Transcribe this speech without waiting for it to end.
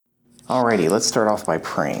Alrighty, let's start off by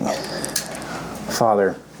praying.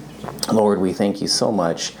 Father, Lord, we thank you so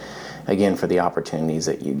much again for the opportunities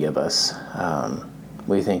that you give us.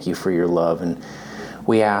 We thank you for your love, and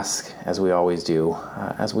we ask, as we always do,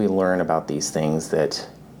 as we learn about these things, that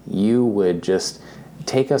you would just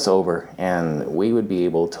take us over and we would be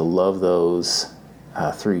able to love those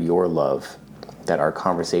through your love, that our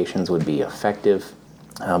conversations would be effective,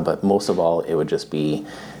 but most of all, it would just be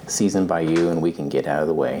seasoned by you and we can get out of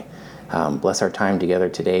the way. Bless our time together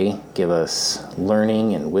today. Give us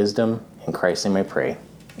learning and wisdom. In Christ's name I pray.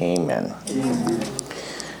 Amen. Amen.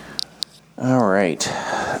 All right.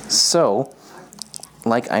 So,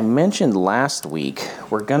 like I mentioned last week,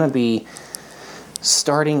 we're going to be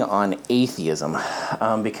starting on atheism,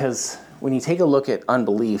 because when you take a look at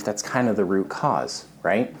unbelief, that's kind of the root cause,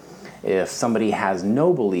 right? If somebody has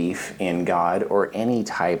no belief in God or any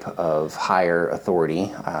type of higher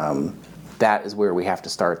authority, that is where we have to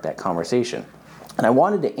start that conversation. And I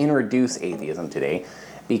wanted to introduce atheism today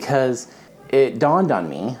because it dawned on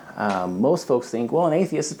me, most folks think, well, an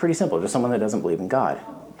atheist is pretty simple, just someone that doesn't believe in God.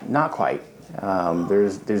 Not quite.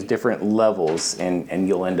 There's different levels, and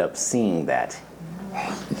you'll end up seeing that.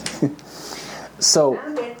 So,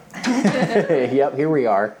 yep, here we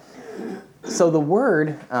are. So the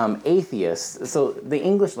word atheist, so the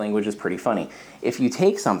English language is pretty funny. If you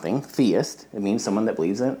take something, theist, it means someone that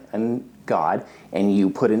believes in God, and you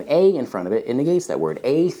put an A in front of it, it negates that word.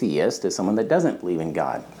 Atheist is someone that doesn't believe in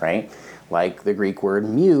God, right? Like the Greek word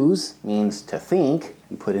muse means to think.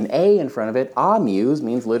 You put an A in front of it. Amuse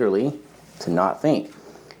means literally to not think.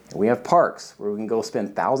 We have parks where we can go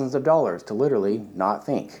spend thousands of dollars to literally not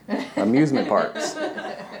think. Amusement parks.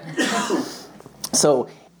 So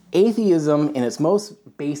atheism in its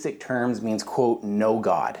most basic terms means, quote, no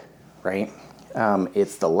God, right?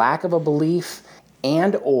 It's the lack of a belief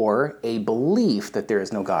and or a belief that there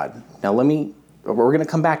is no God. Now we're going to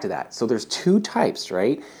come back to that. So there's two types,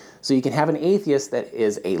 right? So you can have an atheist that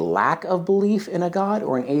is a lack of belief in a God,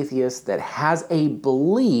 or an atheist that has a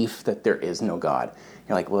belief that there is no God.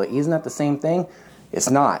 You're like, well, isn't that the same thing?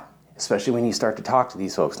 It's not, especially when you start to talk to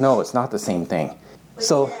these folks. No, it's not the same thing.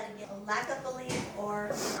 So, a lack of belief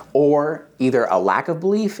or either a lack of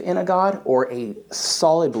belief in a God or a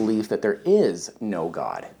solid belief that there is no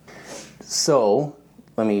God. So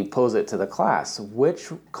let me pose it to the class.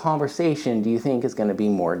 Which conversation do you think is going to be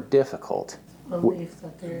more difficult? Belief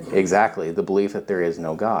that there is. Exactly, the belief that there is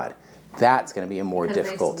no God. That's going to be a more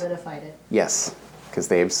difficult. Because they've solidified it. Yes, because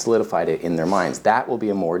they've solidified it in their minds. That will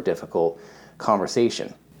be a more difficult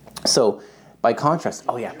conversation. So, by contrast,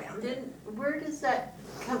 oh yeah, ma'am. Then where does that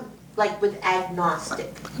come, like with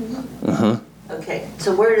agnostic? Mm-hmm. Okay,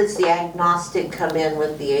 so where does the agnostic come in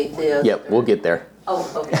with the atheist? Yep, we'll get there. Oh,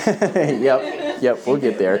 okay. Yep, we'll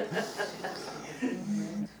get there.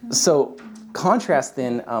 So, contrast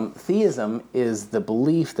then, theism is the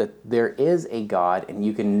belief that there is a God and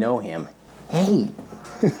you can know him. Hey!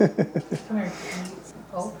 Come here.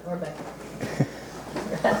 Oh, or back.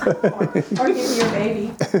 or give me your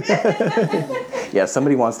baby. Yeah,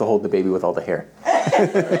 somebody wants to hold the baby with all the hair.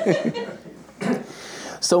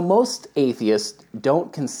 So most atheists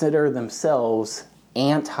don't consider themselves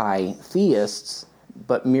anti-theists,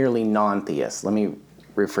 but merely non-theists. Let me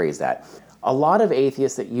rephrase that. A lot of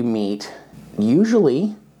atheists that you meet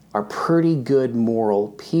usually are pretty good moral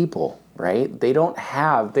people, right? They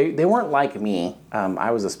weren't like me.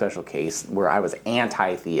 I was a special case where I was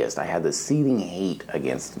anti-theist. I had this seething hate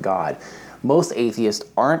against God. Most atheists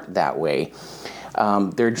aren't that way.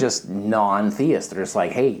 They're just non-theists. They're just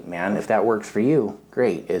like, hey, man, if that works for you,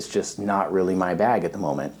 great. It's just not really my bag at the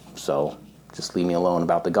moment. So just leave me alone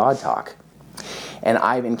about the God talk. And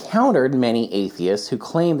I've encountered many atheists who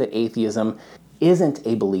claim that atheism isn't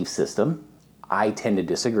a belief system. I tend to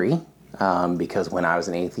disagree, because when I was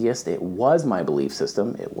an atheist, it was my belief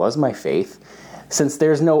system. It was my faith. Since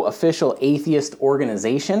there's no official atheist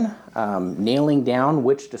organization, nailing down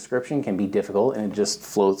which description can be difficult, and it just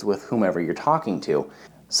floats with whomever you're talking to.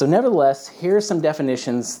 So nevertheless, here are some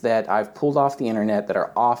definitions that I've pulled off the internet that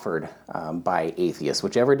are offered by atheists.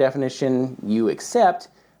 Whichever definition you accept,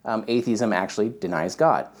 atheism actually denies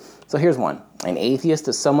God. So here's one. An atheist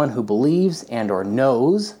is someone who believes and or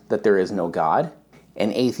knows that there is no God.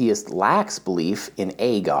 An atheist lacks belief in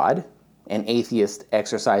a God. An atheist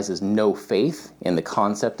exercises no faith in the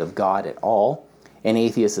concept of God at all. An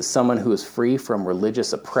atheist is someone who is free from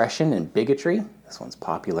religious oppression and bigotry. This one's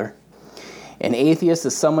popular. An atheist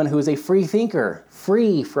is someone who is a free thinker,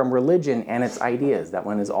 free from religion and its ideas. That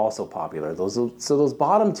one is also popular. So those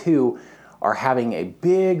bottom two are having a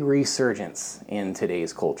big resurgence in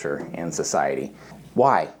today's culture and society.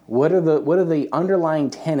 Why? What are the underlying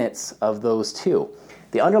tenets of those two?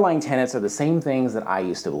 The underlying tenets are the same things that I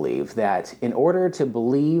used to believe, that in order to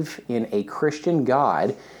believe in a Christian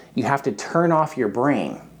God, you have to turn off your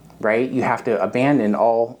brain, right? You have to abandon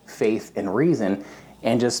all faith and reason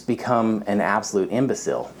and just become an absolute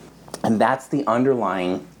imbecile. And that's the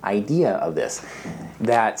underlying idea of this,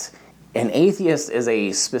 that an atheist is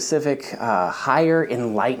a specific, higher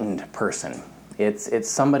enlightened person. It's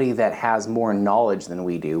somebody that has more knowledge than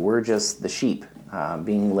we do. We're just the sheep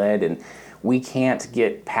being led, and we can't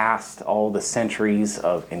get past all the centuries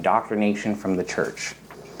of indoctrination from the church.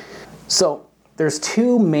 So there's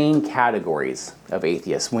two main categories of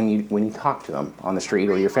atheists when you talk to them on the street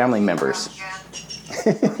or your family members.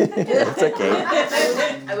 It's okay.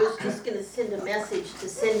 I was just going to send a message to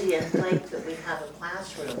Cindy and Blake that we have a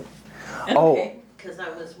classroom. Oh. Because I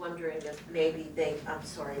was wondering if maybe I'm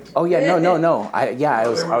sorry. Oh yeah, no. I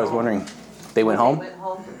was wondering. They went home? They went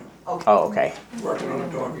home? Okay. Oh, okay. Working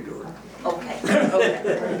on talking to her.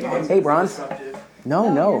 Okay. Hey, Bronze.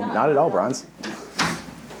 No, not at all, Bronze.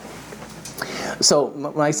 So,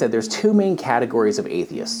 when I said there's two main categories of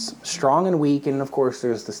atheists, strong and weak, and of course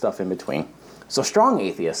there's the stuff in between. So strong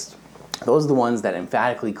atheists, those are the ones that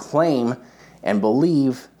emphatically claim and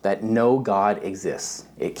believe that no God exists.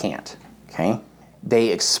 It can't, okay?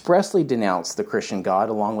 They expressly denounce the Christian God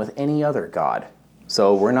along with any other God.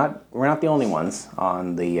 So we're not the only ones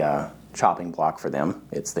on the chopping block for them.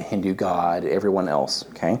 It's the Hindu God, everyone else,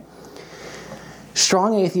 okay?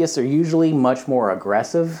 Strong atheists are usually much more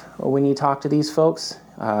aggressive when you talk to these folks.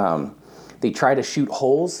 They try to shoot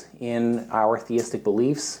holes in our theistic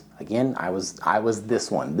beliefs. Again, I was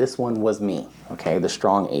this one. This one was me, okay, the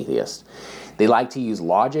strong atheist. They like to use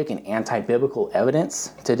logic and anti-biblical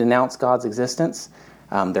evidence to denounce God's existence.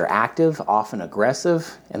 They're active, often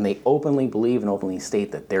aggressive, and they openly believe and openly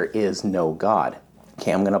state that there is no God.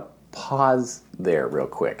 Okay, I'm going to pause there real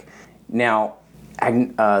quick. Now,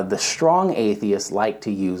 the strong atheists like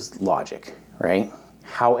to use logic, right?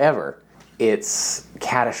 However, it's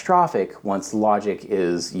catastrophic once logic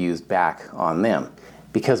is used back on them.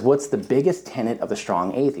 Because what's the biggest tenet of the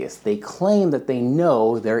strong atheist? They claim that they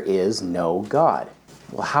know there is no God.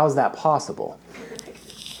 Well, how's that possible?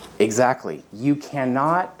 Exactly. You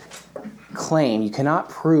cannot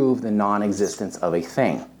prove the non-existence of a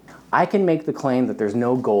thing. I can make the claim that there's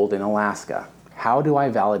no gold in Alaska. How do I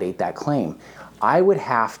validate that claim? I would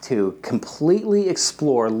have to completely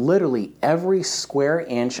explore literally every square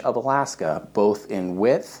inch of Alaska, both in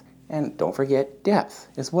width and, don't forget, depth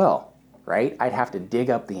as well. Right? I'd have to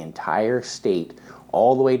dig up the entire state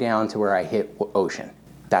all the way down to where I hit ocean.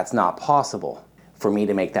 That's not possible for me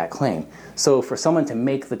to make that claim. So for someone to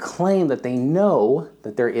make the claim that they know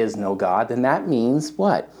that there is no God, then that means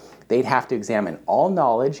what? They'd have to examine all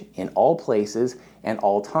knowledge in all places and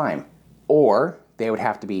all time. Or they would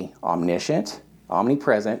have to be omniscient,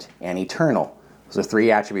 omnipresent, and eternal. Those are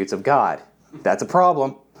three attributes of God. That's a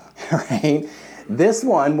problem, right? This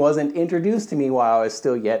one wasn't introduced to me while I was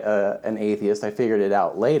still yet an atheist. I figured it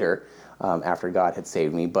out later after God had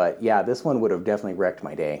saved me. But yeah, this one would have definitely wrecked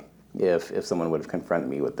my day if someone would have confronted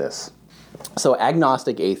me with this. So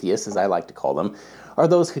agnostic atheists, as I like to call them, are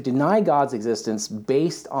those who deny God's existence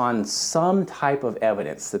based on some type of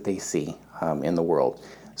evidence that they see in the world.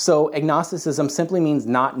 So agnosticism simply means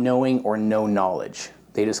not knowing or no knowledge.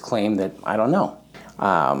 They just claim that, I don't know.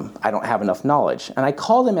 I don't have enough knowledge. And I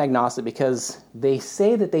call them agnostic because they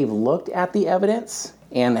say that they've looked at the evidence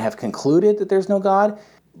and have concluded that there's no God.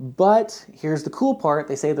 But here's the cool part.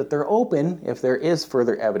 They say that they're open if there is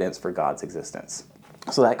further evidence for God's existence.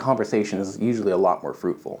 So that conversation is usually a lot more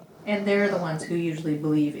fruitful. And they're the ones who usually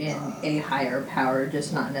believe in a higher power,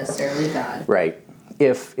 just not necessarily God. Right.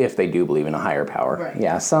 If they do believe in a higher power. Right.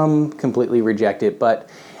 Yeah, some completely reject it, but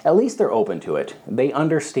at least they're open to it. They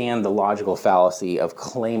understand the logical fallacy of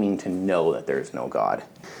claiming to know that there's no God.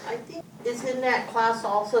 I think, is in that class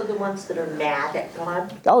also the ones that are mad at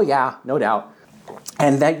God? Oh yeah, no doubt.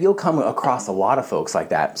 And that you'll come across a lot of folks like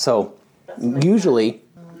that. So usually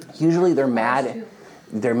they're mad.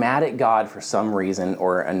 They're mad at God for some reason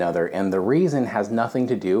or another, and the reason has nothing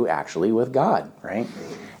to do actually with God, right?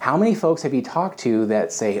 How many folks have you talked to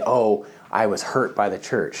that say, oh, I was hurt by the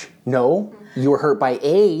church? No, you were hurt by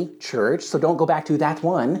a church, so don't go back to that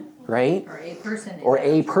one, right? Or a person. Or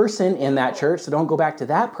a person in that church, so don't go back to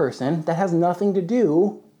that person. That has nothing to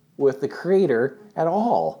do with the Creator at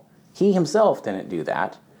all. He himself didn't do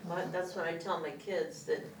that. Well, that's what I tell my kids,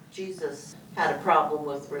 that Jesus had a problem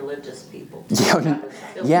with religious people.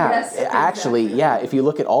 Yes, actually, yeah. If you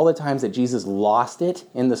look at all the times that Jesus lost it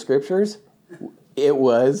in the scriptures, it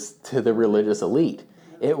was to the religious elite.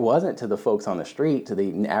 It wasn't to the folks on the street, to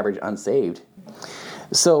the average unsaved.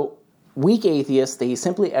 So weak atheists, they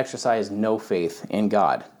simply exercise no faith in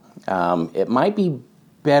God. It might be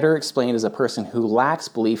better explained as a person who lacks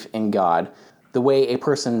belief in God the way a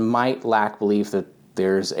person might lack belief that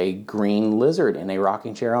there's a green lizard in a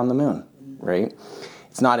rocking chair on the moon, right?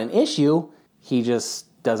 It's not an issue. He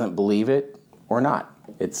just doesn't believe it or not.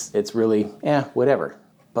 It's really, whatever.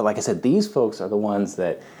 But like I said, these folks are the ones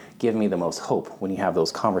that give me the most hope when you have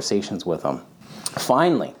those conversations with them.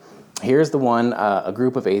 Finally, here's the one, a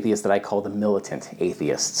group of atheists that I call the militant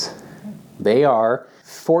atheists. They are,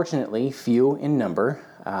 fortunately, few in number.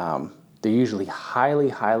 They're usually highly,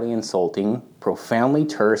 highly insulting, profoundly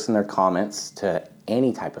terse in their comments to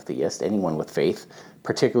any type of theist, anyone with faith,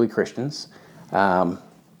 particularly Christians.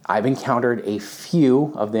 I've encountered a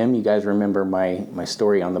few of them. You guys remember my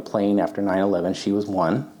story on the plane after 9/11. She was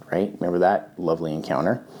one, right? Remember that lovely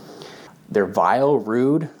encounter? They're vile,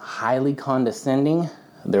 rude, highly condescending.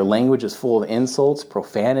 Their language is full of insults,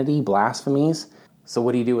 profanity, blasphemies. So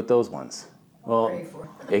what do you do with those ones? Well, Pray for them.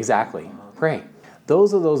 Exactly. Pray.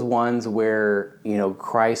 Those are those ones where,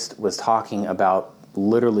 Christ was talking about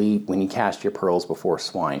literally when you cast your pearls before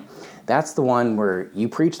swine. That's the one where you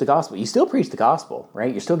preach the gospel. You still preach the gospel,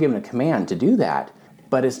 right? You're still given a command to do that,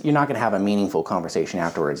 but you're not going to have a meaningful conversation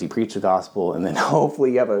afterwards. You preach the gospel, and then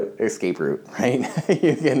hopefully you have an escape route, right?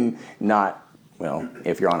 You can not,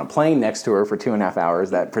 if you're on a plane next to her for 2.5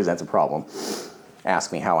 hours, that presents a problem.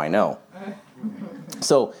 Ask me how I know.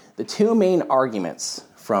 So the two main arguments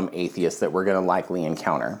from atheists that we're going to likely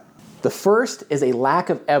encounter. The first is a lack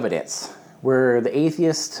of evidence, where the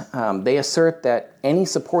atheists, they assert that any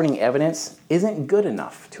supporting evidence isn't good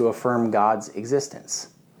enough to affirm God's existence.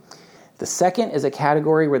 The second is a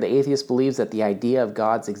category where the atheist believes that the idea of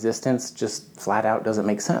God's existence just flat out doesn't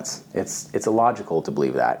make sense. It's illogical to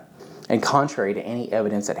believe that, and contrary to any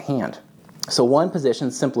evidence at hand. So one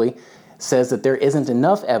position simply says that there isn't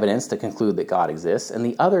enough evidence to conclude that God exists, and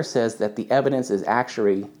the other says that the evidence is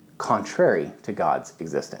actually contrary to God's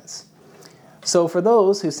existence. So for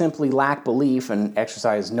those who simply lack belief and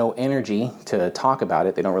exercise no energy to talk about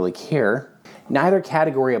it, they don't really care, neither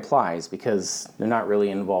category applies because they're not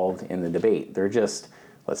really involved in the debate. They're just,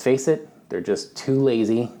 let's face it, they're just too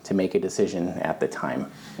lazy to make a decision at the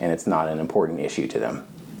time, and it's not an important issue to them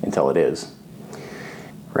until it is,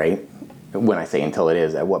 right? When I say until it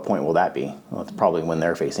is, at what point will that be? Well, it's probably when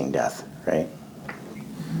they're facing death, right?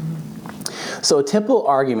 So a typical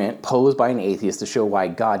argument posed by an atheist to show why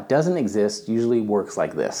God doesn't exist usually works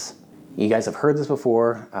like this. You guys have heard this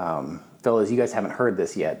before. Fellas, you guys haven't heard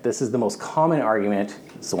this yet. This is the most common argument.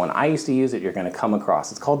 So when I used to use it, you're going to come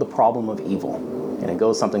across. It's called the problem of evil. And it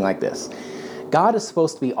goes something like this. God is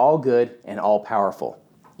supposed to be all good and all powerful.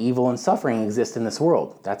 Evil and suffering exist in this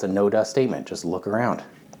world. That's a no-duh statement. Just look around.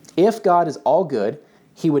 If God is all good,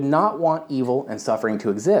 he would not want evil and suffering to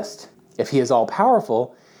exist. If he is all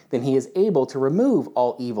powerful, then he is able to remove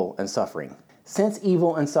all evil and suffering. Since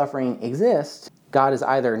evil and suffering exist, God is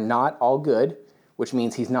either not all good, which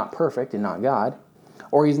means he's not perfect and not God,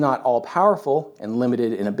 or he's not all powerful and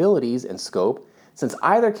limited in abilities and scope. Since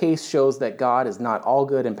either case shows that God is not all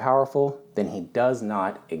good and powerful, then he does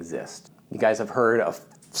not exist. You guys have heard of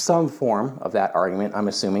some form of that argument, I'm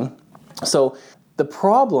assuming. So the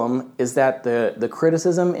problem is that the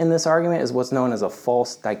criticism in this argument is what's known as a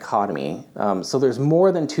false dichotomy. So there's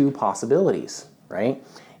more than two possibilities, right?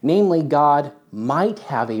 Namely, God might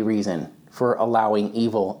have a reason for allowing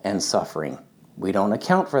evil and suffering. We don't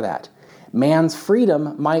account for that. Man's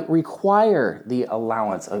freedom might require the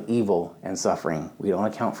allowance of evil and suffering. We don't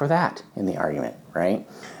account for that in the argument, right?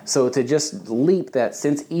 So to just leap that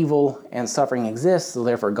since evil and suffering exists, so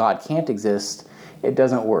therefore God can't exist, it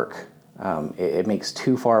doesn't work. It makes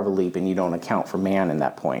too far of a leap, and you don't account for man in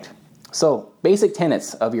that point. So, basic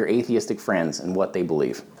tenets of your atheistic friends and what they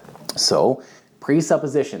believe. So,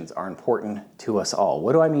 presuppositions are important to us all.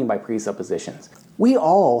 What do I mean by presuppositions? We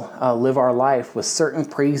all live our life with certain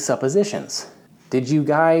presuppositions. Did you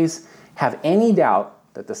guys have any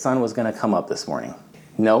doubt that the sun was going to come up this morning?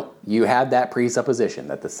 No, you had that presupposition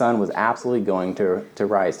that the sun was absolutely going to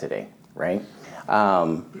rise today, right?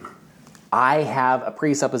 I have a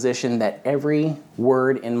presupposition that every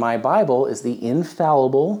word in my Bible is the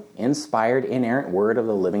infallible, inspired, inerrant word of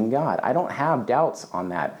the living God. I don't have doubts on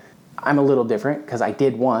that. I'm a little different because I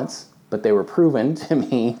did once, but they were proven to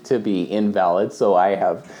me to be invalid, so I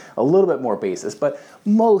have a little bit more basis. But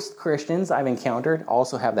most Christians I've encountered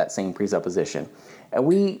also have that same presupposition. And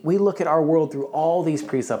we look at our world through all these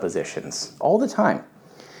presuppositions all the time.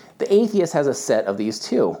 The atheist has a set of these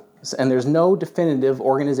too. And there's no definitive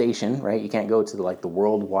organization, right? You can't go to the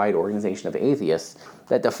worldwide organization of atheists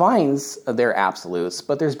that defines their absolutes,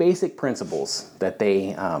 but there's basic principles that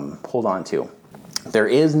they hold on to. There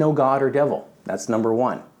is no God or devil. That's number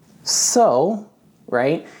one. So,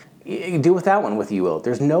 right, you do with that one with you will.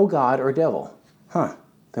 There's no God or devil.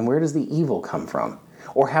 Then where does the evil come from?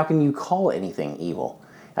 Or how can you call anything evil?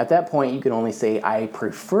 At that point, you can only say, I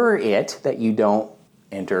prefer it that you don't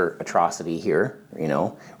enter atrocity here,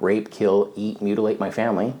 rape, kill, eat, mutilate my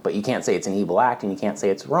family, but you can't say it's an evil act and you can't say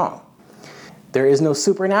it's wrong. There is no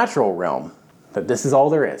supernatural realm, but this is all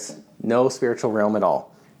there is. No spiritual realm at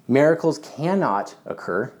all. Miracles cannot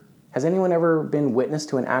occur. Has anyone ever been witness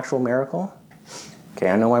to an actual miracle? Okay,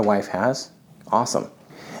 I know my wife has. Awesome.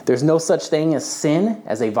 There's no such thing as sin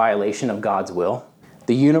as a violation of God's will.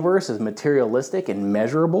 The universe is materialistic and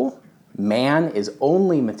measurable. Man is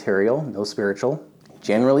only material, no spiritual.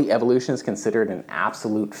 Generally, evolution is considered an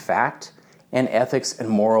absolute fact, and ethics and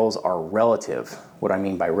morals are relative. What I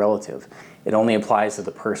mean by relative, it only applies to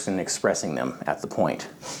the person expressing them at the point.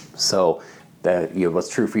 So, what's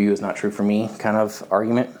true for you is not true for me kind of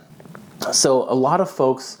argument. So, a lot of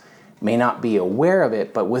folks may not be aware of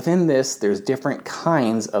it, but within this, there's different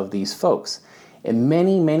kinds of these folks. In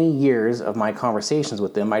many, many years of my conversations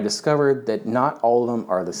with them, I discovered that not all of them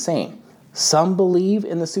are the same. Some believe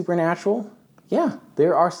in the supernatural. Yeah,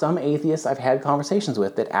 there are some atheists I've had conversations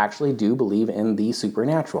with that actually do believe in the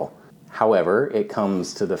supernatural. However, it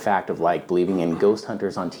comes to the fact of believing in ghost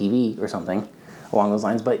hunters on TV or something along those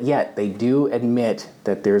lines, but yet they do admit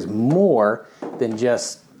that there's more than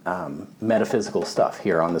just metaphysical stuff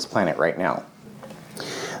here on this planet right now.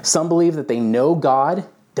 Some believe that they know God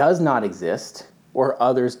does not exist, or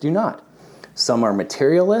others do not. Some are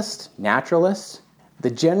materialist, naturalist. The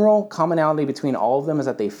general commonality between all of them is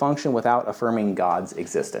that they function without affirming God's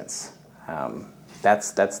existence.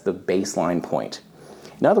 That's the baseline point.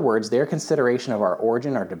 In other words, their consideration of our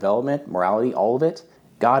origin, our development, morality, all of it,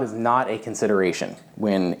 God is not a consideration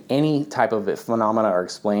when any type of phenomena are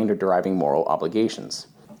explained or deriving moral obligations.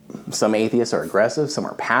 Some atheists are aggressive, some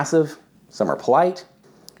are passive, some are polite,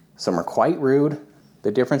 some are quite rude.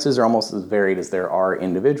 The differences are almost as varied as there are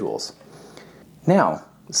individuals. Now,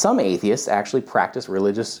 some atheists actually practice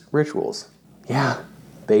religious rituals. Yeah,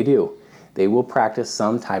 they do. They will practice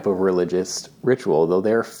some type of religious ritual, though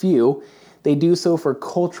there are few. They do so for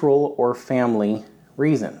cultural or family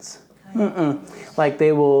reasons. Like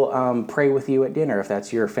they will pray with you at dinner if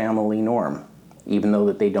that's your family norm, even though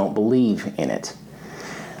that they don't believe in it.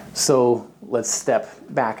 So let's step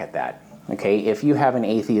back at that. Okay, if you have an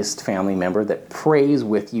atheist family member that prays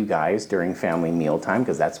with you guys during family mealtime,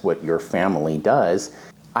 because that's what your family does,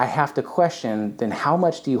 I have to question, then how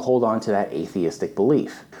much do you hold on to that atheistic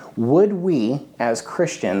belief? Would we, as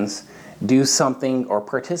Christians, do something or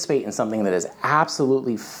participate in something that is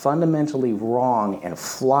absolutely fundamentally wrong and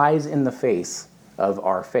flies in the face of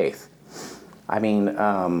our faith? I mean,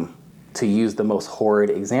 to use the most horrid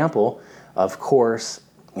example, of course,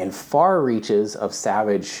 in far reaches of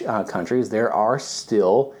savage countries, there are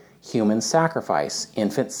still human sacrifice,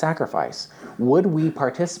 infant sacrifice. Would we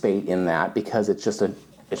participate in that because it's just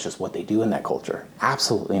what they do in that culture?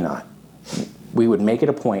 Absolutely not. We would make it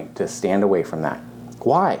a point to stand away from that.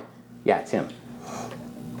 Why? Yeah, Tim.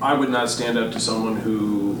 I would not stand up to someone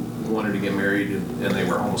who wanted to get married and they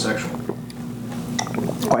were homosexual.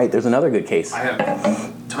 Right, there's another good case. I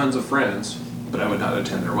have tons of friends, but I would not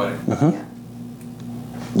attend their wedding. Mm-hmm.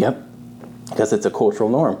 Yep, because it's a cultural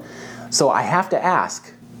norm. So I have to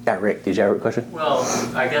ask, Rick, did you have a question? Well,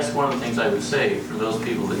 I guess one of the things I would say for those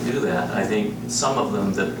people that do that, I think some of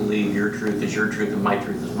them that believe your truth is your truth and my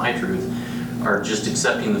truth is my truth are just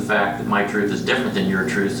accepting the fact that my truth is different than your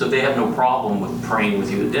truth, so they have no problem with praying with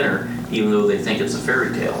you at dinner, even though they think it's a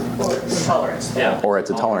fairy tale. Or it's a tolerance thing. Yeah. Or it's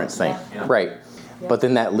a tolerance thing. Yeah. Right. But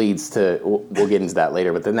then that leads to, we'll get into that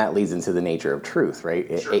later, but then that leads into the nature of truth,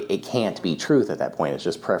 right? Sure. It can't be truth at that point. It's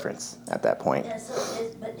just preference at that point. Yeah,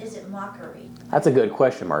 but is it mockery? That's a good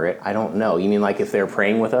question, Margaret. I don't know. You mean like if they're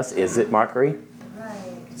praying with us, is it mockery? Right.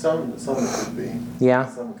 Some could be. Yeah.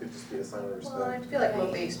 Some could just be a sign of respect. Well, I feel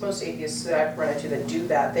like most atheists that I've run into that do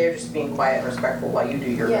that, they're just being quiet and respectful while you do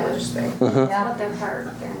your religious thing. Mm-hmm. Yeah, with their heart.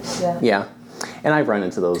 Yeah. Yeah. And I've run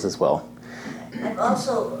into those as well. I've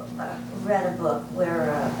also read a book where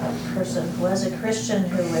a person who was a Christian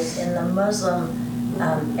who was in the Muslim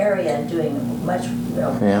area doing much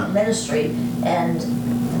ministry, and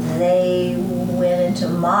they went into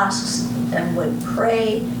mosques and would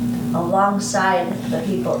pray alongside the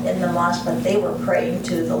people in the mosque, but they were praying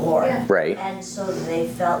to the Lord. Yeah. Right. And so they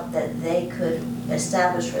felt that they could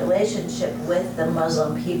establish relationship with the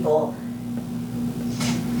Muslim people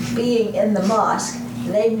being in the mosque,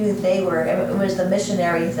 they knew they were, it was the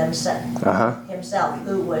missionary himself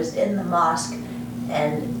who was in the mosque,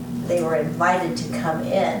 and they were invited to come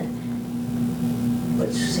in,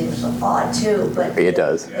 which seems odd too, but it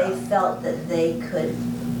does. They felt that they could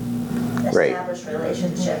establish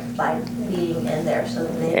relationship by being in there. So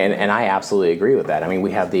they and I absolutely agree with that. I mean,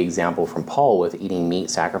 we have the example from Paul with eating meat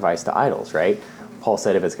sacrificed to idols, right? Paul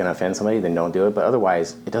said if it's going to offend somebody, then don't do it. But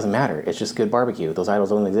otherwise, it doesn't matter. It's just good barbecue. Those idols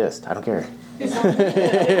don't exist. I don't care. You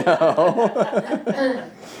know?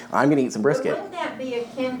 I'm going to eat some brisket. But wouldn't that be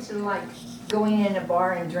akin to like going in a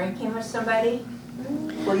bar and drinking with somebody?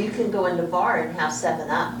 Well, you can go in the bar and have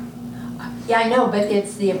 7-Up. Yeah, I know, but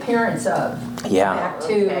it's the appearance of. Yeah. Back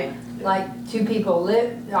to like two people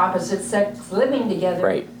opposite sex living together.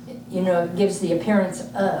 Right. You know, it gives the appearance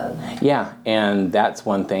of. Yeah, and that's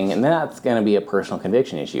one thing, and that's going to be a personal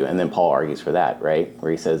conviction issue. And then Paul argues for that, right? Where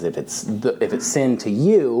he says if it's sin to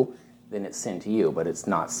you, then it's sin to you, but it's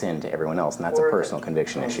not sin to everyone else, and that's a personal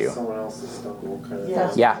conviction issue. Someone else's stumble, kind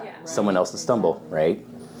of. Yeah, someone else's stumble, right?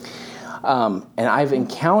 And I've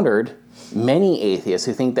encountered many atheists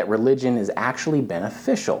who think that religion is actually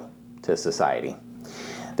beneficial to society.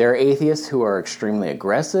 There are atheists who are extremely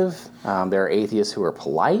aggressive. There are atheists who are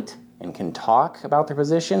polite and can talk about their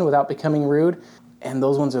position without becoming rude. And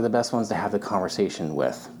those ones are the best ones to have the conversation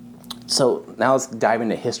with. So now let's dive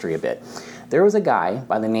into history a bit. There was a guy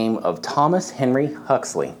by the name of Thomas Henry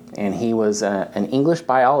Huxley, and he was an English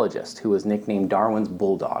biologist who was nicknamed Darwin's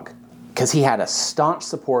Bulldog because he had a staunch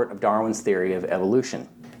support of Darwin's theory of evolution.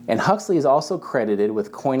 And Huxley is also credited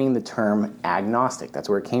with coining the term agnostic. That's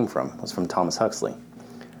where it came from. It was from Thomas Huxley.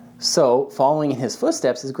 So, following in his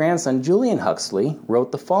footsteps, his grandson Julian Huxley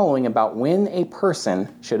wrote the following about when a person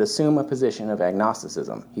should assume a position of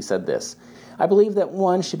agnosticism. He said this: I believe that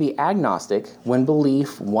one should be agnostic when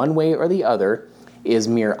belief, one way or the other, is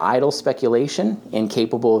mere idle speculation,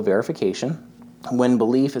 incapable of verification, when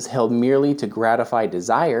belief is held merely to gratify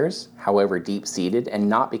desires, however deep-seated, and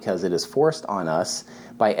not because it is forced on us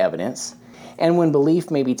by evidence, and when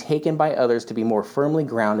belief may be taken by others to be more firmly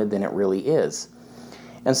grounded than it really is,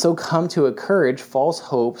 and so come to encourage false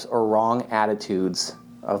hopes or wrong attitudes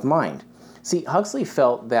of mind. See, Huxley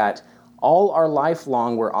felt that all our life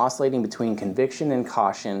long we're oscillating between conviction and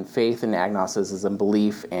caution, faith and agnosticism,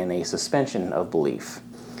 belief and a suspension of belief.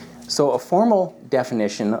 So a formal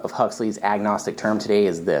definition of Huxley's agnostic term today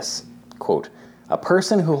is this, quote, a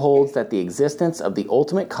person who holds that the existence of the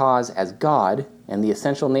ultimate cause as God and the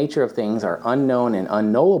essential nature of things are unknown and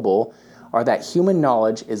unknowable, or that human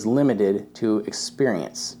knowledge is limited to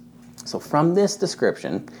experience. So from this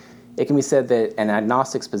description, it can be said that an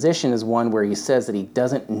agnostic's position is one where he says that he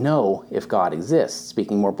doesn't know if God exists.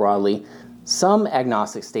 Speaking more broadly, some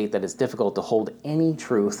agnostics state that it's difficult to hold any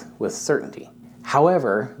truth with certainty.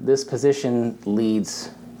 However, this position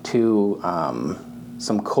leads to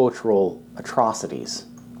some cultural atrocities,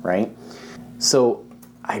 right? So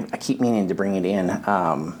I keep meaning to bring it in.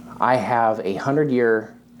 I have a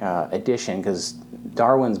 100-year edition, because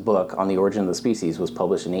Darwin's book on the origin of the species was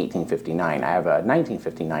published in 1859. I have a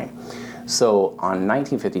 1959. So on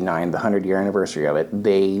 1959, the 100-year anniversary of it,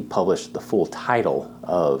 they published the full title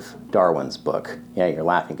of Darwin's book. Yeah, you're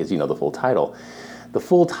laughing because you know the full title. The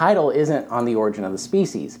full title isn't on the origin of the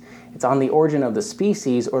species. It's on the origin of the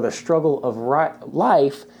species, or the struggle of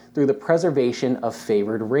life through the preservation of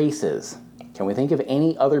favored races. Can we think of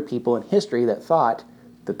any other people in history that thought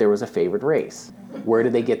that there was a favored race? Where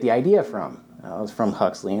did they get the idea from? It was from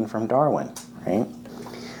Huxley and from Darwin, right?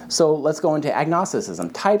 So let's go into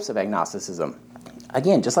agnosticism, types of agnosticism.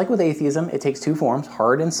 Again, just like with atheism, it takes two forms,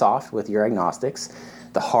 hard and soft with your agnostics.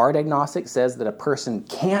 The hard agnostic says that a person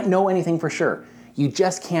can't know anything for sure. You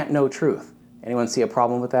just can't know truth. Anyone see a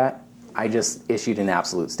problem with that? I just issued an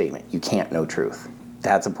absolute statement. You can't know truth.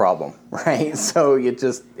 That's a problem, right? So it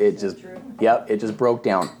just broke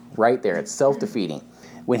down right there. It's self-defeating.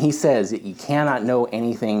 When he says that you cannot know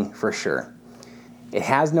anything for sure, it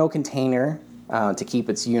has no container to keep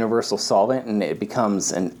its universal solvent, and it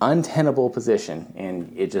becomes an untenable position,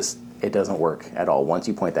 and it doesn't work at all once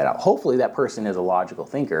you point that out. Hopefully that person is a logical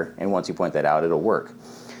thinker, and once you point that out, it'll work.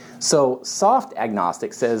 So soft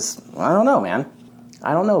agnostic says, I don't know, man.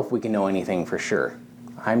 I don't know if we can know anything for sure.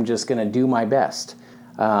 I'm just going to do my best.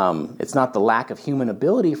 It's not the lack of human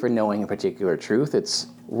ability for knowing a particular truth. It's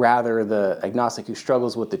rather the agnostic who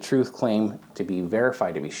struggles with the truth claim to be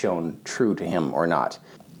verified, to be shown true to him or not.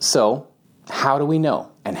 So, how do we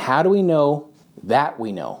know? And how do we know that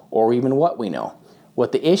we know, or even what we know?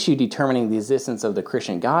 What the issue determining the existence of the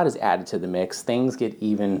Christian God is added to the mix, things get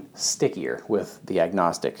even stickier with the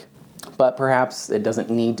agnostic. But perhaps it doesn't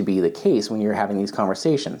need to be the case when you're having these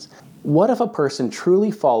conversations. What if a person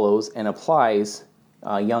truly follows and applies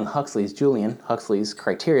Julian Huxley's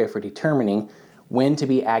criteria for determining when to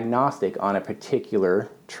be agnostic on a particular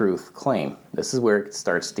truth claim? This is where it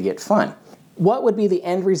starts to get fun. What would be the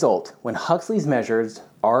end result when Huxley's measures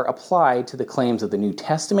are applied to the claims of the New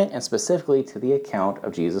Testament and specifically to the account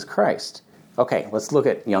of Jesus Christ? Okay, let's look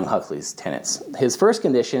at young Huxley's tenets. His first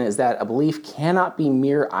condition is that a belief cannot be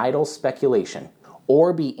mere idle speculation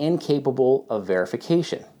or be incapable of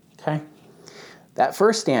verification. Okay? That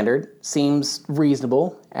first standard seems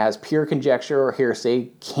reasonable, as pure conjecture or hearsay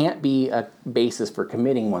can't be a basis for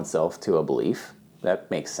committing oneself to a belief.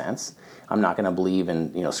 That makes sense. I'm not going to believe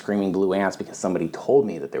in, screaming blue ants because somebody told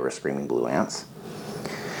me that there were screaming blue ants.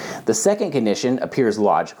 The second condition appears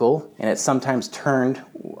logical, and it's sometimes termed,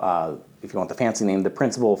 if you want the fancy name, the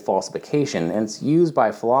principle of falsification, and it's used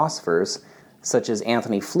by philosophers such as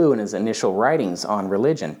Anthony Flew in his initial writings on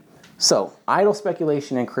religion. So, idle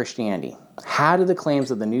speculation in Christianity. How do the claims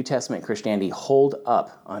of the New Testament Christianity hold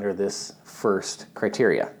up under this first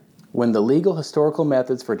criteria? When the legal historical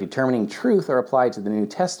methods for determining truth are applied to the New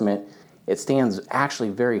Testament, it stands actually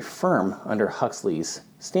very firm under Huxley's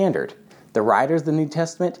standard. The writers of the New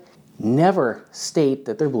Testament never state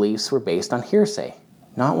that their beliefs were based on hearsay.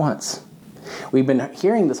 Not once. We've been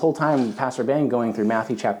hearing this whole time, Pastor Ben going through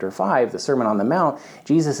Matthew chapter 5, the Sermon on the Mount,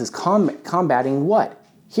 Jesus is combating what?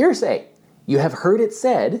 Hearsay. You have heard it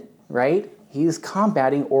said, right? He's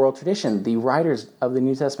combating oral tradition. The writers of the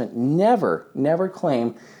New Testament never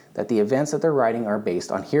claim that the events that they're writing are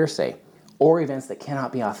based on hearsay or events that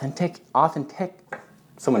cannot be authentic.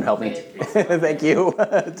 Someone help me. Thank you.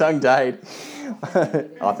 Tongue-tied.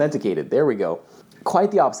 Authenticated. There we go.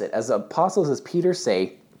 Quite the opposite. As apostles as Peter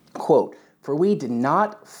say, quote, "For we did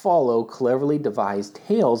not follow cleverly devised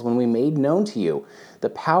tales when we made known to you the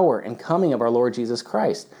power and coming of our Lord Jesus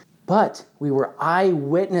Christ, but we were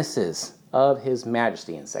eyewitnesses of his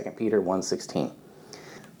majesty," in 2 Peter 1:16.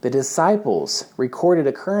 The disciples recorded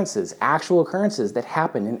occurrences, actual occurrences that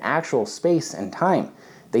happened in actual space and time.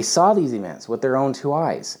 They saw these events with their own two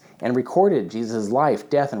eyes and recorded Jesus' life,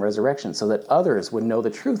 death, and resurrection so that others would know the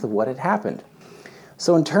truth of what had happened.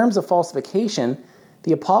 So in terms of falsification,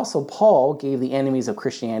 the Apostle Paul gave the enemies of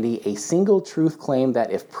Christianity a single truth claim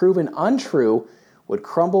that, if proven untrue, would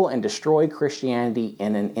crumble and destroy Christianity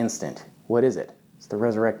in an instant. What is it? It's the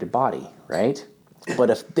resurrected body, right? But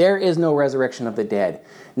if there is no resurrection of the dead,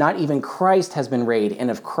 not even Christ has been raised, and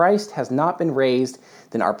if Christ has not been raised,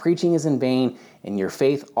 then our preaching is in vain, and your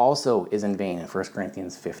faith also is in vain in 1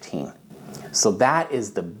 Corinthians 15. So that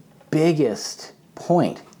is the biggest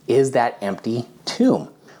point, is that empty tomb.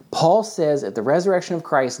 Paul says if the resurrection of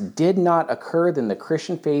Christ did not occur, then the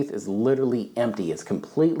Christian faith is literally empty. It's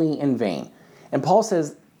completely in vain. And Paul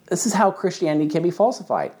says this is how Christianity can be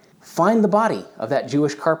falsified. Find the body of that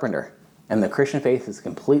Jewish carpenter, and the Christian faith is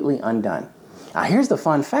completely undone. Now here's the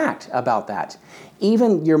fun fact about that.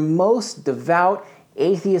 Even your most devout,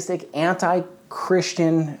 atheistic,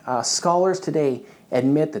 anti-Christian scholars today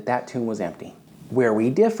admit that that tomb was empty. Where we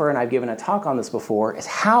differ, and I've given a talk on this before, is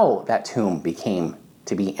how that tomb became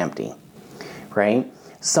to be empty, right?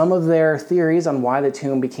 Some of their theories on why the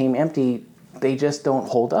tomb became empty, they just don't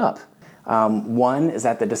hold up. One is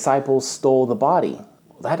that the disciples stole the body.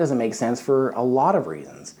 That doesn't make sense for a lot of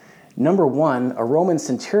reasons. Number one, a Roman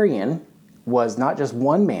centurion was not just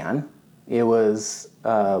one man, it was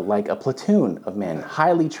like a platoon of men,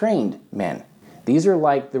 highly trained men. These are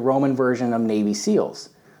like the Roman version of Navy SEALs.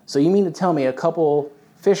 So you mean to tell me a couple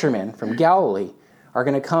fishermen from Galilee are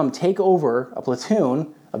going to come take over a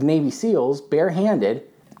platoon of Navy SEALs barehanded,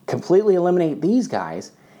 completely eliminate these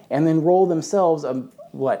guys, and then roll themselves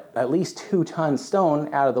at least 2-ton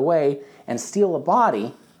stone out of the way and steal a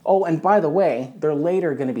body? Oh, and by the way, they're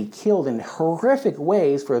later going to be killed in horrific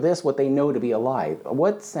ways for this, what they know to be a lie.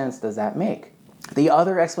 What sense does that make? The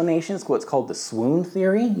other explanation is what's called the swoon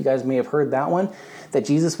theory. You guys may have heard that one, that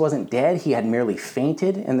Jesus wasn't dead, he had merely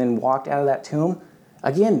fainted and then walked out of that tomb.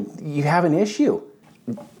 Again, you have an issue.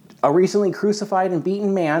 A recently crucified and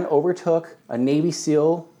beaten man overtook a Navy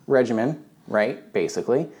SEAL regiment, right,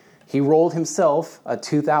 basically. He rolled himself a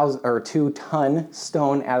 2-ton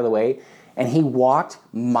stone out of the way, and he walked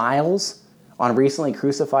miles on recently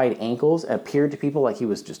crucified ankles and appeared to people like he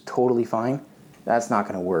was just totally fine. That's not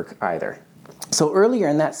going to work either. So earlier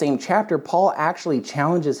in that same chapter, Paul actually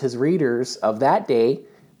challenges his readers of that day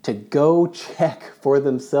to go check for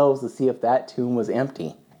themselves to see if that tomb was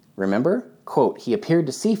empty. Remember? Quote, "He appeared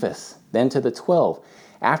to Cephas, then to the 12.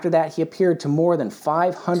 After that, he appeared to more than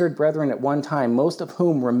 500 brethren at one time, most of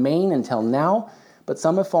whom remain until now, but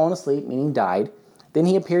some have fallen asleep," meaning died. Then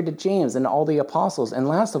he appeared to James and all the apostles. And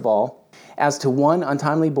last of all, as to one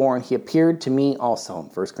untimely born, he appeared to me also,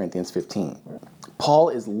 1 Corinthians 15. Paul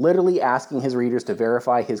is literally asking his readers to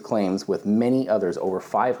verify his claims with many others, over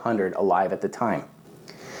 500 alive at the time,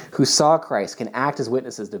 who saw Christ, can act as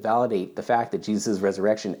witnesses to validate the fact that Jesus'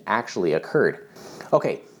 resurrection actually occurred.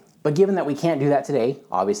 Okay, but given that we can't do that today,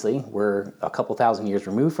 obviously, we're a couple thousand years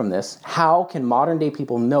removed from this, how can modern day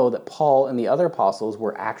people know that Paul and the other apostles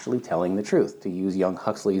were actually telling the truth, to use young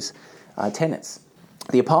Huxley's tenets?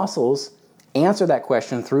 The apostles answer that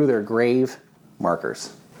question through their grave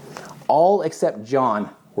markers. All except John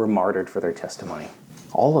were martyred for their testimony.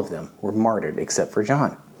 All of them were martyred except for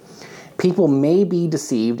John. People may be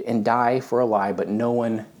deceived and die for a lie, but no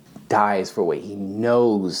one dies for what he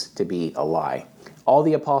knows to be a lie. All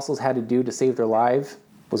the apostles had to do to save their lives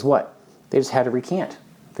was what? They just had to recant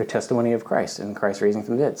their testimony of Christ and Christ raising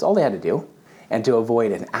from the dead. That's all they had to do, and to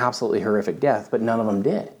avoid an absolutely horrific death, but none of them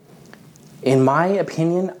did. In my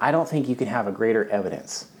opinion, I don't think you can have a greater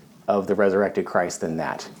evidence of the resurrected Christ than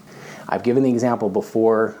that. I've given the example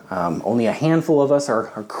before. Only a handful of us are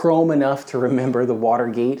chrome enough to remember the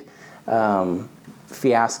Watergate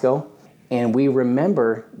fiasco. And we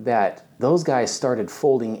remember that those guys started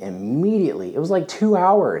folding immediately. It was like 2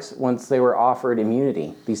 hours once they were offered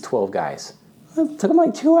immunity, these 12 guys. It took them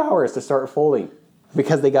like 2 hours to start folding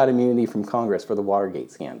because they got immunity from Congress for the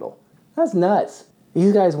Watergate scandal. That's nuts.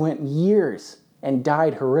 These guys went years and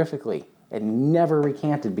died horrifically and never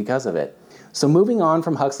recanted because of it. So moving on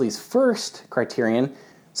from Huxley's first criterion,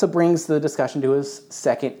 so brings the discussion to his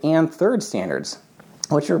second and third standards,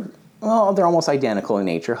 which are, well, they're almost identical in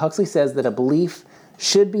nature. Huxley says that a belief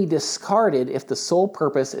should be discarded if the sole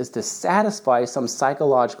purpose is to satisfy some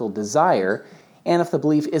psychological desire, and if the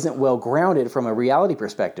belief isn't well grounded from a reality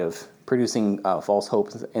perspective, producing false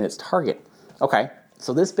hopes in its target. Okay,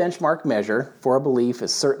 so this benchmark measure for a belief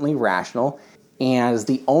is certainly rational, and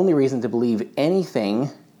the only reason to believe anything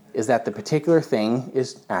is that the particular thing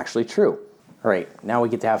is actually true. All right, now we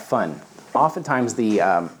get to have fun. Oftentimes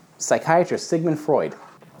the psychiatrist Sigmund Freud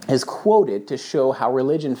is quoted to show how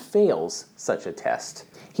religion fails such a test.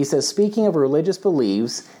 He says, speaking of religious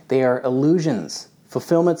beliefs, they are illusions,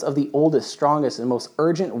 fulfillments of the oldest, strongest, and most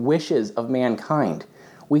urgent wishes of mankind.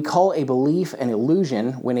 We call a belief an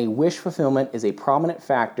illusion when a wish fulfillment is a prominent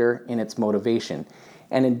factor in its motivation.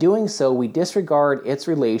 And in doing so, we disregard its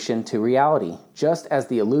relation to reality, just as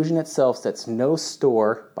the illusion itself sets no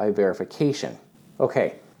store by verification.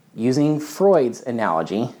 Okay, using Freud's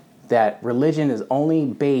analogy that religion is only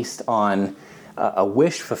based on a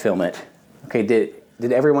wish fulfillment. Okay, did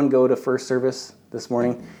everyone go to first service this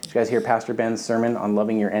morning? Did you guys hear Pastor Ben's sermon on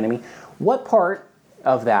loving your enemy? What part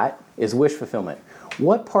of that is wish fulfillment?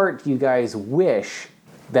 What part do you guys wish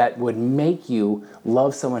that would make you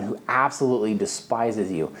love someone who absolutely despises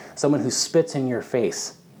you, someone who spits in your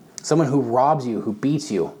face, someone who robs you, who beats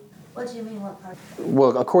you? What do you mean, what part?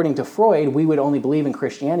 Well, according to Freud, we would only believe in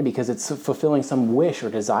Christianity because it's fulfilling some wish or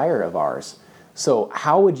desire of ours. So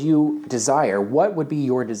how would you desire, what would be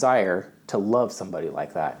your desire to love somebody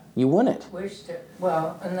like that? You wouldn't.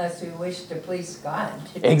 Unless we wish to please God.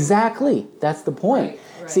 Exactly. That's the point.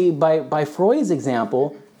 Right. See, by Freud's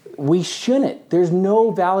example, we shouldn't. There's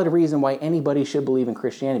no valid reason why anybody should believe in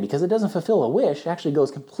Christianity because it doesn't fulfill a wish. It actually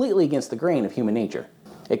goes completely against the grain of human nature.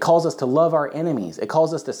 It calls us to love our enemies. It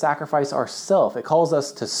calls us to sacrifice ourselves. It calls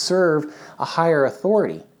us to serve a higher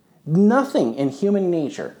authority. Nothing in human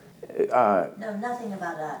nature. No, nothing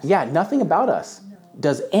about us. Yeah, nothing about us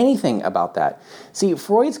does anything about that. See,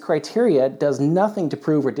 Freud's criteria does nothing to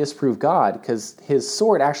prove or disprove God because his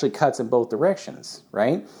sword actually cuts in both directions,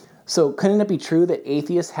 right? So couldn't it be true that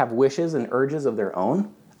atheists have wishes and urges of their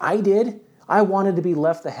own? I did. I wanted to be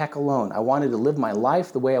left the heck alone. I wanted to live my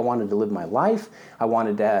life the way I wanted to live my life. I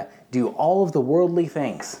wanted to do all of the worldly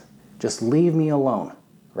things. Just leave me alone,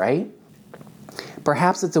 right?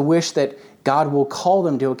 Perhaps it's a wish that God will call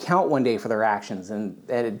them to account one day for their actions and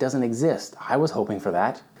that it doesn't exist. I was hoping for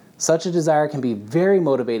that. Such a desire can be very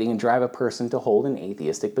motivating and drive a person to hold an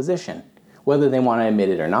atheistic position, whether they want to admit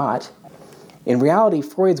it or not. In reality,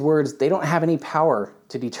 Freud's words, they don't have any power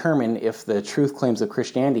to determine if the truth claims of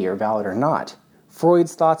Christianity are valid or not.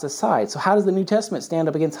 Freud's thoughts aside, so how does the New Testament stand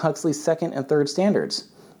up against Huxley's second and third standards,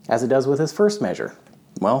 as it does with his first measure?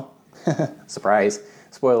 Well, surprise,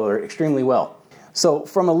 spoiler alert, extremely well. So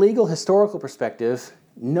from a legal historical perspective,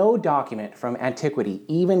 no document from antiquity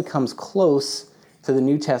even comes close to the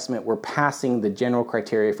New Testament where passing the general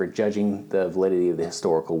criteria for judging the validity of the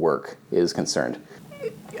historical work is concerned.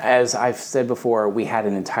 As I've said before, we had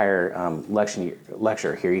an entire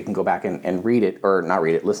lecture here. You can go back and read it, or not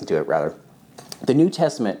read it, listen to it rather. The New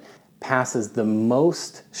Testament passes the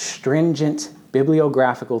most stringent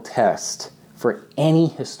bibliographical test for any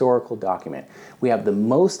historical document. We have the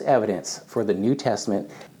most evidence for the New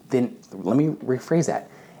Testament. Then, let me rephrase that.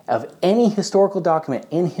 Of any historical document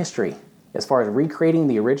in history, as far as recreating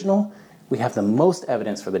the original, we have the most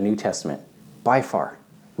evidence for the New Testament, by far.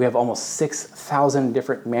 We have almost 6,000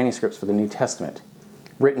 different manuscripts for the New Testament,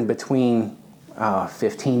 written between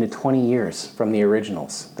 15 to 20 years from the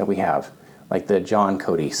originals that we have, like the John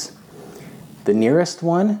Codice. The nearest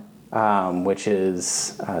one, which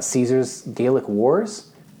is Caesar's Gallic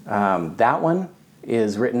Wars, that one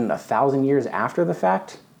is written 1,000 years after the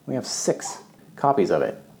fact. We have 6 copies of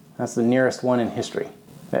it. That's the nearest one in history,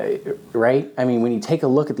 right? I mean, when you take a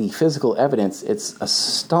look at the physical evidence, it's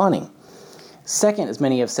astounding. Second, as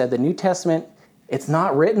many have said, the New Testament, it's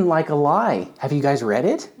not written like a lie. Have you guys read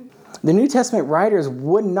it? The New Testament writers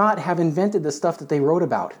would not have invented the stuff that they wrote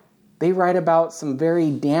about. They write about some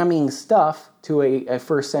very damning stuff to a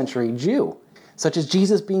first century Jew, such as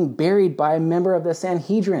Jesus being buried by a member of the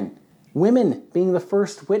Sanhedrin, women being the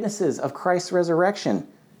first witnesses of Christ's resurrection,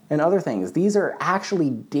 and other things. These are actually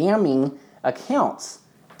damning accounts.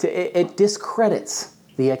 It discredits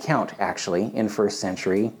the account, actually, in first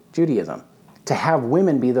century Judaism. To have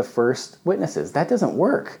women be the first witnesses, that doesn't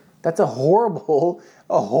work. That's a horrible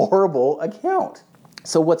account.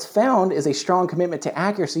 So what's found is a strong commitment to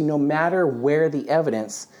accuracy no matter where the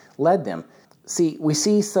evidence led them. See, we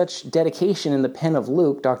see such dedication in the pen of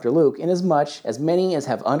Luke, Dr. Luke, inasmuch as many as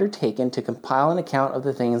have undertaken to compile an account of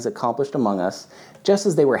the things accomplished among us, just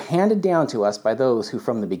as they were handed down to us by those who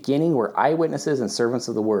from the beginning were eyewitnesses and servants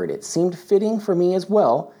of the word. It seemed fitting for me as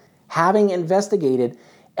well, having investigated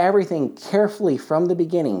everything carefully from the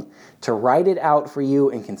beginning, to write it out for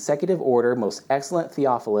you in consecutive order, most excellent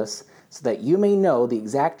Theophilus, so that you may know the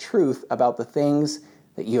exact truth about the things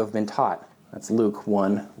that you have been taught. That's Luke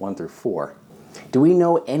 1 through 4. Do we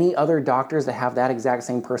know any other doctors that have that exact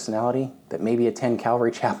same personality that maybe attend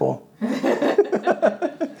Calvary Chapel?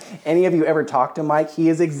 Any of you ever talked to Mike? He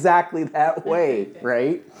is exactly that way,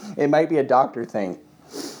 right? It might be a doctor thing.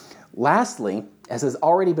 Lastly, as has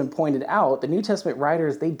already been pointed out, the New Testament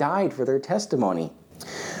writers, they died for their testimony.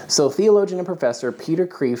 So theologian and professor Peter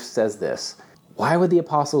Kreeft says this: why would the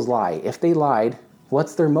apostles lie? If they lied,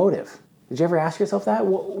 what's their motive? Did you ever ask yourself that?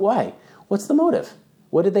 Why? What's the motive?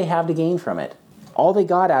 What did they have to gain from it? All they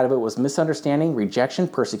got out of it was misunderstanding, rejection,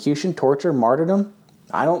 persecution, torture, martyrdom.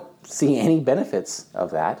 I don't see any benefits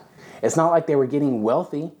of that. It's not like they were getting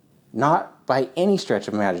wealthy, not by any stretch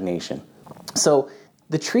of imagination. So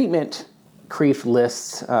the treatment Kreeft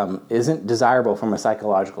lists isn't desirable from a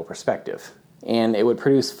psychological perspective, and it would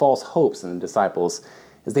produce false hopes in the disciples,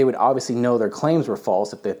 as they would obviously know their claims were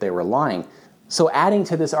false if they were lying. So adding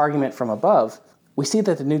to this argument from above, we see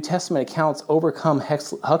that the New Testament accounts overcome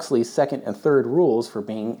Huxley's second and third rules for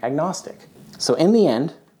being agnostic. So in the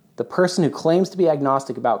end, the person who claims to be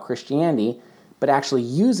agnostic about Christianity, but actually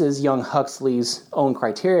uses young Huxley's own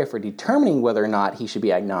criteria for determining whether or not he should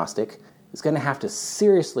be agnostic, is going to have to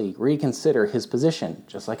seriously reconsider his position,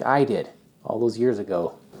 just like I did all those years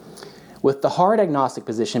ago. With the hard agnostic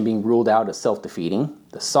position being ruled out as self-defeating,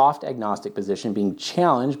 the soft agnostic position being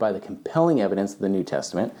challenged by the compelling evidence of the New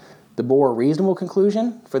Testament, the more reasonable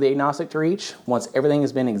conclusion for the agnostic to reach, once everything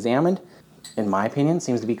has been examined, in my opinion,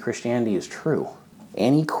 seems to be Christianity is true.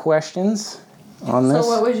 Any questions on this? So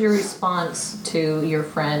what was your response to your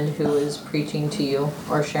friend who was preaching to you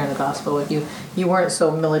or sharing the gospel with you? You weren't so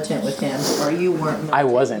militant with him, or you weren't militant. I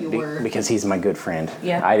wasn't, because he's my good friend.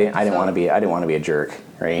 Yeah. I didn't want to be a jerk,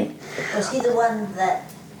 right? Was he the one that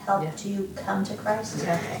helped you come to Christ?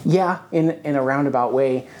 Yeah, in a roundabout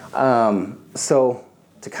way. So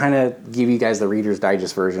to kind of give you guys the Reader's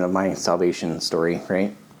Digest version of my salvation story,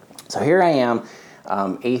 right? So here I am,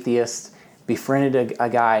 atheist, befriended a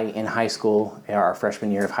guy in high school, our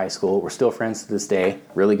freshman year of high school. We're still friends to this day,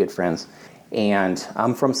 really good friends. And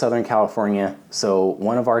I'm from Southern California, so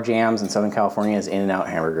one of our jams in Southern California is In-N-Out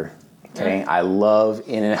hamburger. Okay, I love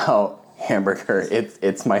In-N-Out hamburger.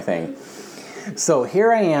 It's my thing. So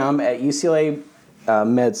here I am at UCLA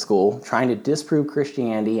med school trying to disprove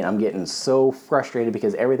Christianity, and I'm getting so frustrated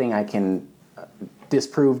because everything I can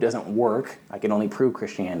disprove doesn't work. I can only prove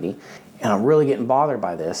Christianity, and I'm really getting bothered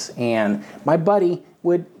by this. And my buddy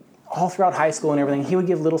would, all throughout high school and everything, he would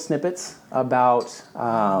give little snippets about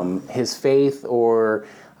his faith or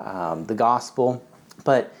the gospel,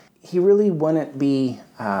 but he really wouldn't be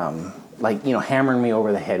hammering me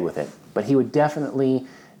over the head with it. But he would definitely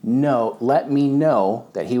let me know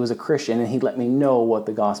that he was a Christian, and he'd let me know what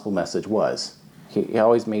the gospel message was. He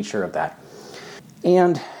always made sure of that.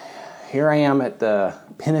 And here I am at the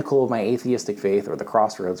pinnacle of my atheistic faith, or the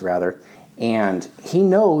crossroads rather, and he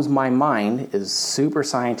knows my mind is super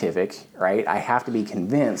scientific, right? I have to be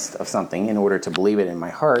convinced of something in order to believe it in my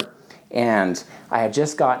heart. And I had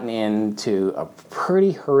just gotten into a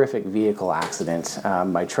pretty horrific vehicle accident.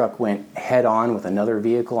 My truck went head on with another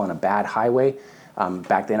vehicle on a bad highway.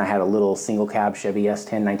 Back then I had a little single cab Chevy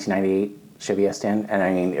S10, 1998 Chevy S10. And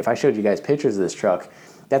I mean, if I showed you guys pictures of this truck,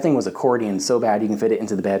 that thing was accordion so bad you can fit it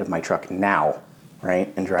into the bed of my truck now,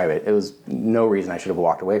 right, and drive it. It was no reason I should have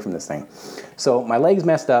walked away from this thing. So my leg's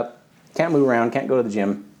messed up, can't move around, can't go to the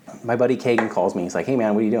gym. My buddy Kagan calls me. He's like, hey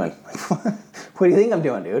man, what are you doing? What do you think I'm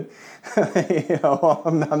doing, dude?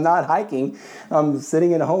 I'm not hiking. I'm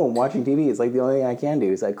sitting at home watching TV. It's like the only thing I can do.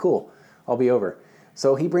 He's like, cool, I'll be over.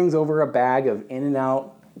 So he brings over a bag of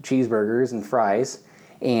In-N-Out cheeseburgers and fries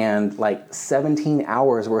and like 17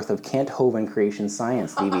 hours worth of Kent Hovind Creation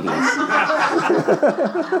Science DVDs.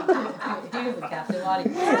 He was a captive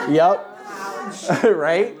audience. Yep.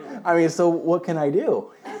 Right? I mean, so what can I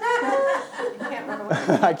do?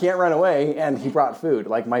 I can't run away, and he brought food,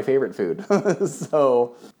 like my favorite food.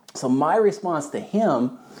 So my response to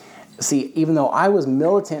him, see, even though I was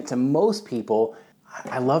militant to most people,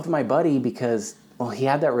 I loved my buddy because, well, he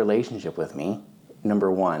had that relationship with me,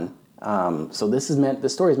 number one. So this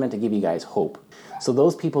story is meant to give you guys hope. So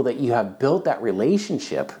those people that you have built that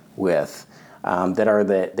relationship with, that are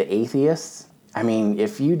the atheists, I mean,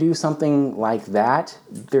 if you do something like that,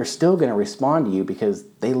 they're still going to respond to you because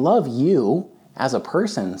they love you as a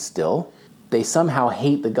person still. They somehow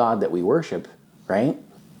hate the God that we worship, right?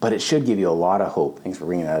 But it should give you a lot of hope. Thanks for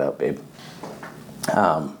bringing that up, babe.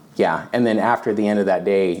 Yeah, and then after the end of that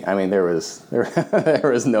day, I mean, there was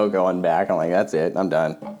no going back. I'm like, that's it, I'm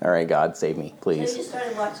done. All right, God, save me, please. So you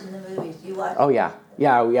started watching the movies. You watched. Oh yeah.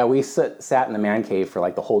 We sat in the man cave for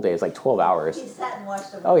like the whole day. It's like 12 hours. You sat and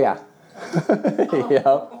watched them. Oh yeah.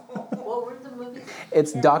 Yep. What were the movies?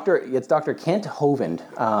 It's Dr. Kent Hovind.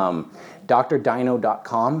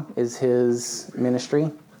 DrDino.com is his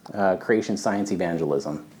ministry. Creation Science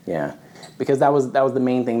Evangelism. Yeah. Because that was the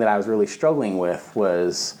main thing that I was really struggling with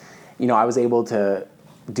was, I was able to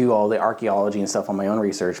do all the archaeology and stuff on my own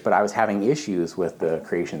research, but I was having issues with the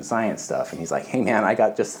creation science stuff. And he's like, hey man, I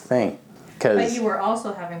got just the thing. But you were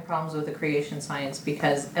also having problems with the creation science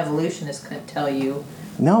because evolutionists couldn't tell you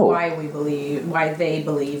why they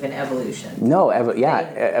believe in evolution. No,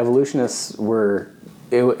 evolutionists were,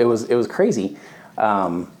 it was crazy.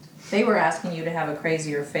 They were asking you to have a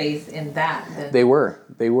crazier faith in that. They were.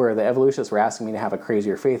 The evolutionists were asking me to have a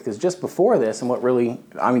crazier faith because just before this,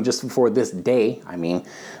 and just before this day, I'm in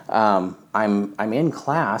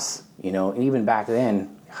class, and even back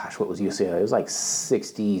then, gosh, what was UCLA? It was like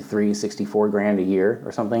 63, 64 grand a year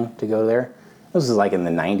or something to go there. This was like in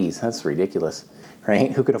the 90s. That's ridiculous,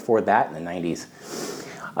 right? Who could afford that in the 90s?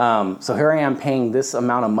 So here I am paying this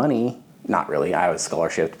amount of money. Not really, I was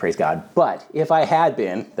scholarship, praise God. But if I had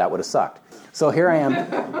been, that would have sucked. So here I am,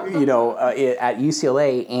 at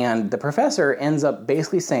UCLA, and the professor ends up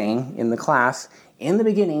basically saying in the class, in the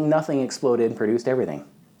beginning, nothing exploded and produced everything.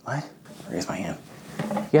 What? Raise my hand.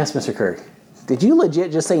 Yes, Mr. Kirk. Did you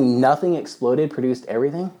legit just say nothing exploded, produced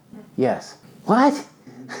everything? Yes. What?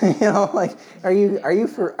 Are you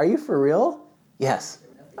for real? Yes.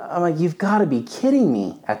 I'm like, you've got to be kidding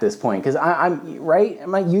me at this point, because I'm right.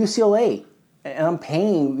 I'm at UCLA, and I'm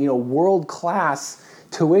paying world-class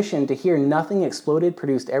tuition to hear nothing exploded,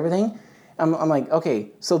 produced everything. I'm like, okay,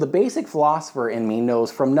 so the basic philosopher in me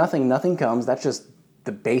knows from nothing, nothing comes. That's just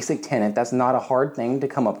the basic tenet. That's not a hard thing to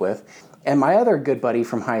come up with. And my other good buddy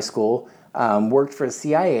from high school worked for the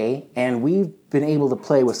CIA, and we've been able to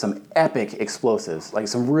play with some epic explosives, like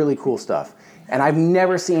some really cool stuff. And I've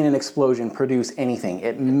never seen an explosion produce anything.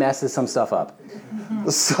 It messes some stuff up.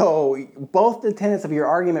 So both the tenets of your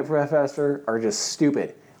argument, Professor, are just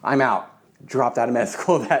stupid. I'm out. Dropped out of med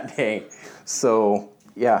school that day. So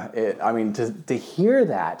yeah, to hear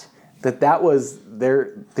that was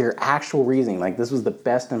their actual reasoning. Like this was the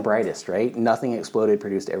best and brightest, right? Nothing exploded,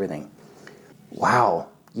 produced everything. Wow,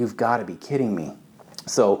 you've got to be kidding me.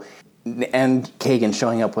 So. And Kagan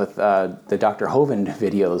showing up with the Dr. Hovind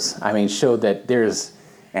videos, showed that there's,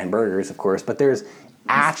 and burgers, of course, but there's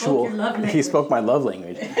actual, he spoke my love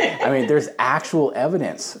language. There's actual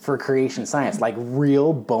evidence for creation science, like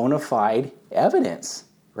real bona fide evidence,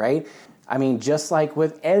 right? Just like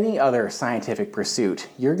with any other scientific pursuit,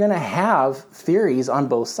 you're going to have theories on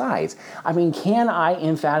both sides. Can I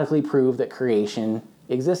emphatically prove that creation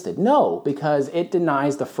existed? No, because it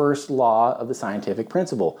denies the first law of the scientific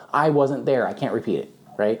principle. I wasn't there. I can't repeat it,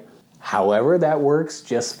 right? However, that works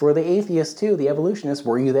just for the atheists too, the evolutionists.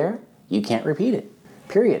 Were you there? You can't repeat it,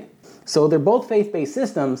 period. So they're both faith-based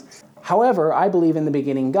systems. However, I believe in the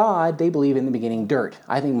beginning God, they believe in the beginning dirt.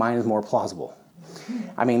 I think mine is more plausible.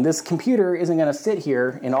 I mean, this computer isn't going to sit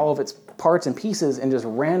here in all of its parts and pieces and just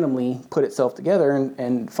randomly put itself together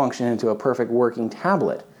and function into a perfect working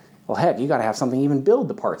tablet. Well, heck, you got to have something even build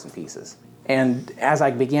the parts and pieces. And as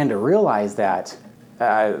I began to realize that,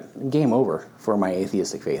 game over for my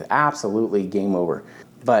atheistic faith. Absolutely game over.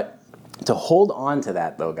 But to hold on to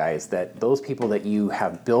that, though, guys, that those people that you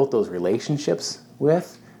have built those relationships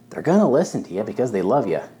with, they're going to listen to you because they love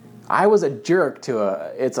you. I was a jerk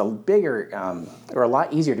to it's a bigger, or a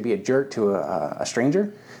lot easier to be a jerk to a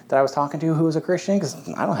stranger that I was talking to who was a Christian, because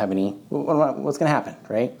I don't have any, what's going to happen,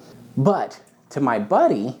 right? But to my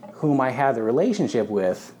buddy, whom I had the relationship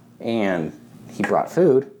with, and he brought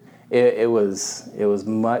food, it was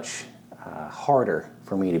much harder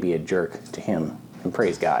for me to be a jerk to him. And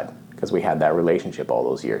praise God, because we had that relationship all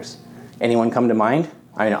those years. Anyone come to mind?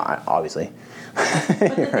 I know, obviously. But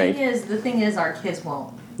the right? thing is, our kids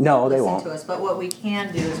won't. No, they listen won't. To us. But what we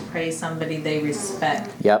can do is praise somebody they respect.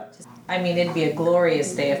 Yep. I mean, it'd be a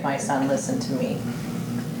glorious day if my son listened to me.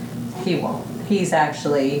 He won't. He's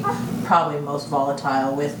actually probably most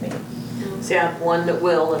volatile with me. So you have one that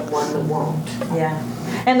will and one that won't. Yeah.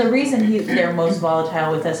 And the reason they're most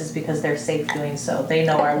volatile with us is because they're safe doing so. They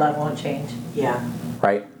know our love won't change. Yeah.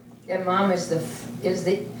 Right. And mom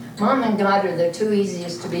mom and God are the two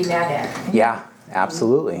easiest to be mad at. Yeah,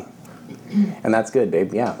 absolutely. And that's good,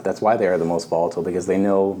 babe. Yeah, that's why they are the most volatile, because they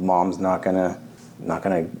know mom's not gonna,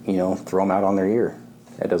 throw them out on their ear.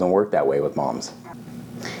 It doesn't work that way with moms.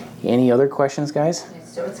 Any other questions, guys?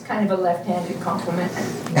 So it's kind of a left-handed compliment.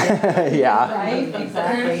 Yeah. Right?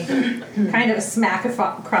 Exactly. Kind of a smack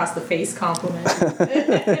across the face compliment.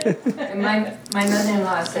 And my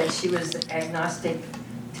mother-in-law said she was agnostic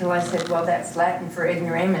till I said, well, that's Latin for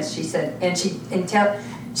ignoramus. She said, and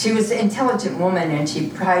she was an intelligent woman, and she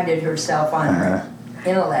prided herself on her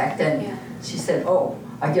intellect, and she said, oh,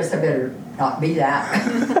 I guess I better not be that.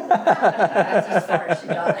 That's as far as she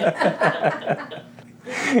got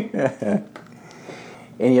it.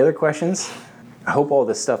 Any other questions? I hope all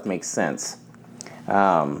this stuff makes sense.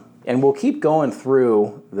 And we'll keep going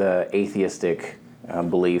through the atheistic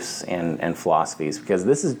beliefs and philosophies, because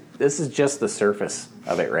this is just the surface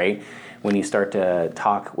of it, right? When you start to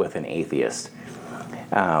talk with an atheist.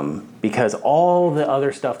 Because all the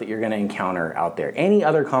other stuff that you're going to encounter out there, any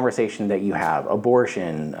other conversation that you have,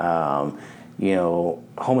 abortion,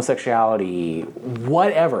 homosexuality,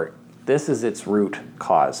 whatever, this is its root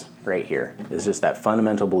cause right here. It's just that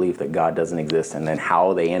fundamental belief that God doesn't exist, and then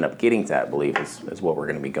how they end up getting to that belief is what we're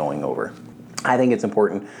going to be going over. I think it's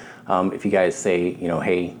important if you guys say,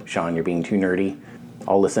 hey, Sean, you're being too nerdy,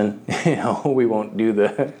 I'll listen. We won't do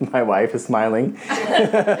my wife is smiling.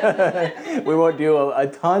 We won't do a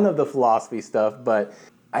ton of the philosophy stuff, but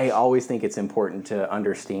I always think it's important to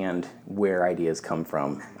understand where ideas come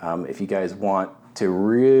from. If you guys want to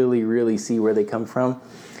really, really see where they come from,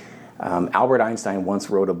 Albert Einstein once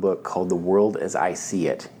wrote a book called The World as I See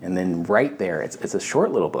It. And then right there, it's a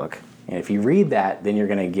short little book. And if you read that, then you're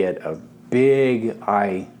going to get a big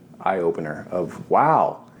eye-opener of,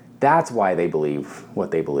 wow, that's why they believe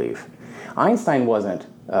what they believe. Einstein wasn't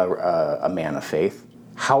a man of faith.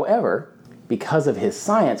 However, because of his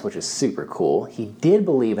science, which is super cool, he did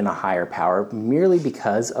believe in a higher power merely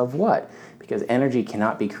because of what? Because energy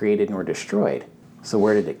cannot be created nor destroyed. So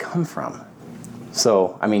where did it come from?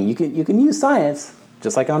 So, I mean, you can use science,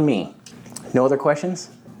 just like on me. No other questions?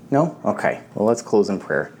 No? Okay. Well, let's close in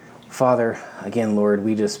prayer. Father, again, Lord,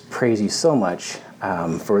 we just praise you so much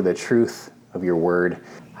for the truth of your word.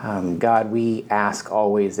 God, we ask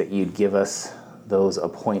always that you'd give us those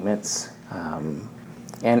appointments.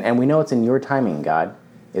 And we know it's in your timing, God.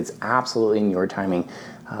 It's absolutely in your timing.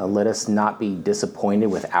 Let us not be disappointed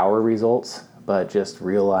with our results, but just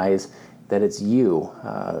realize that it's you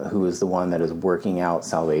who is the one that is working out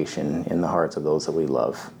salvation in the hearts of those that we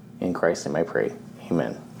love. In Christ's name I pray.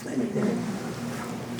 Amen. Amen.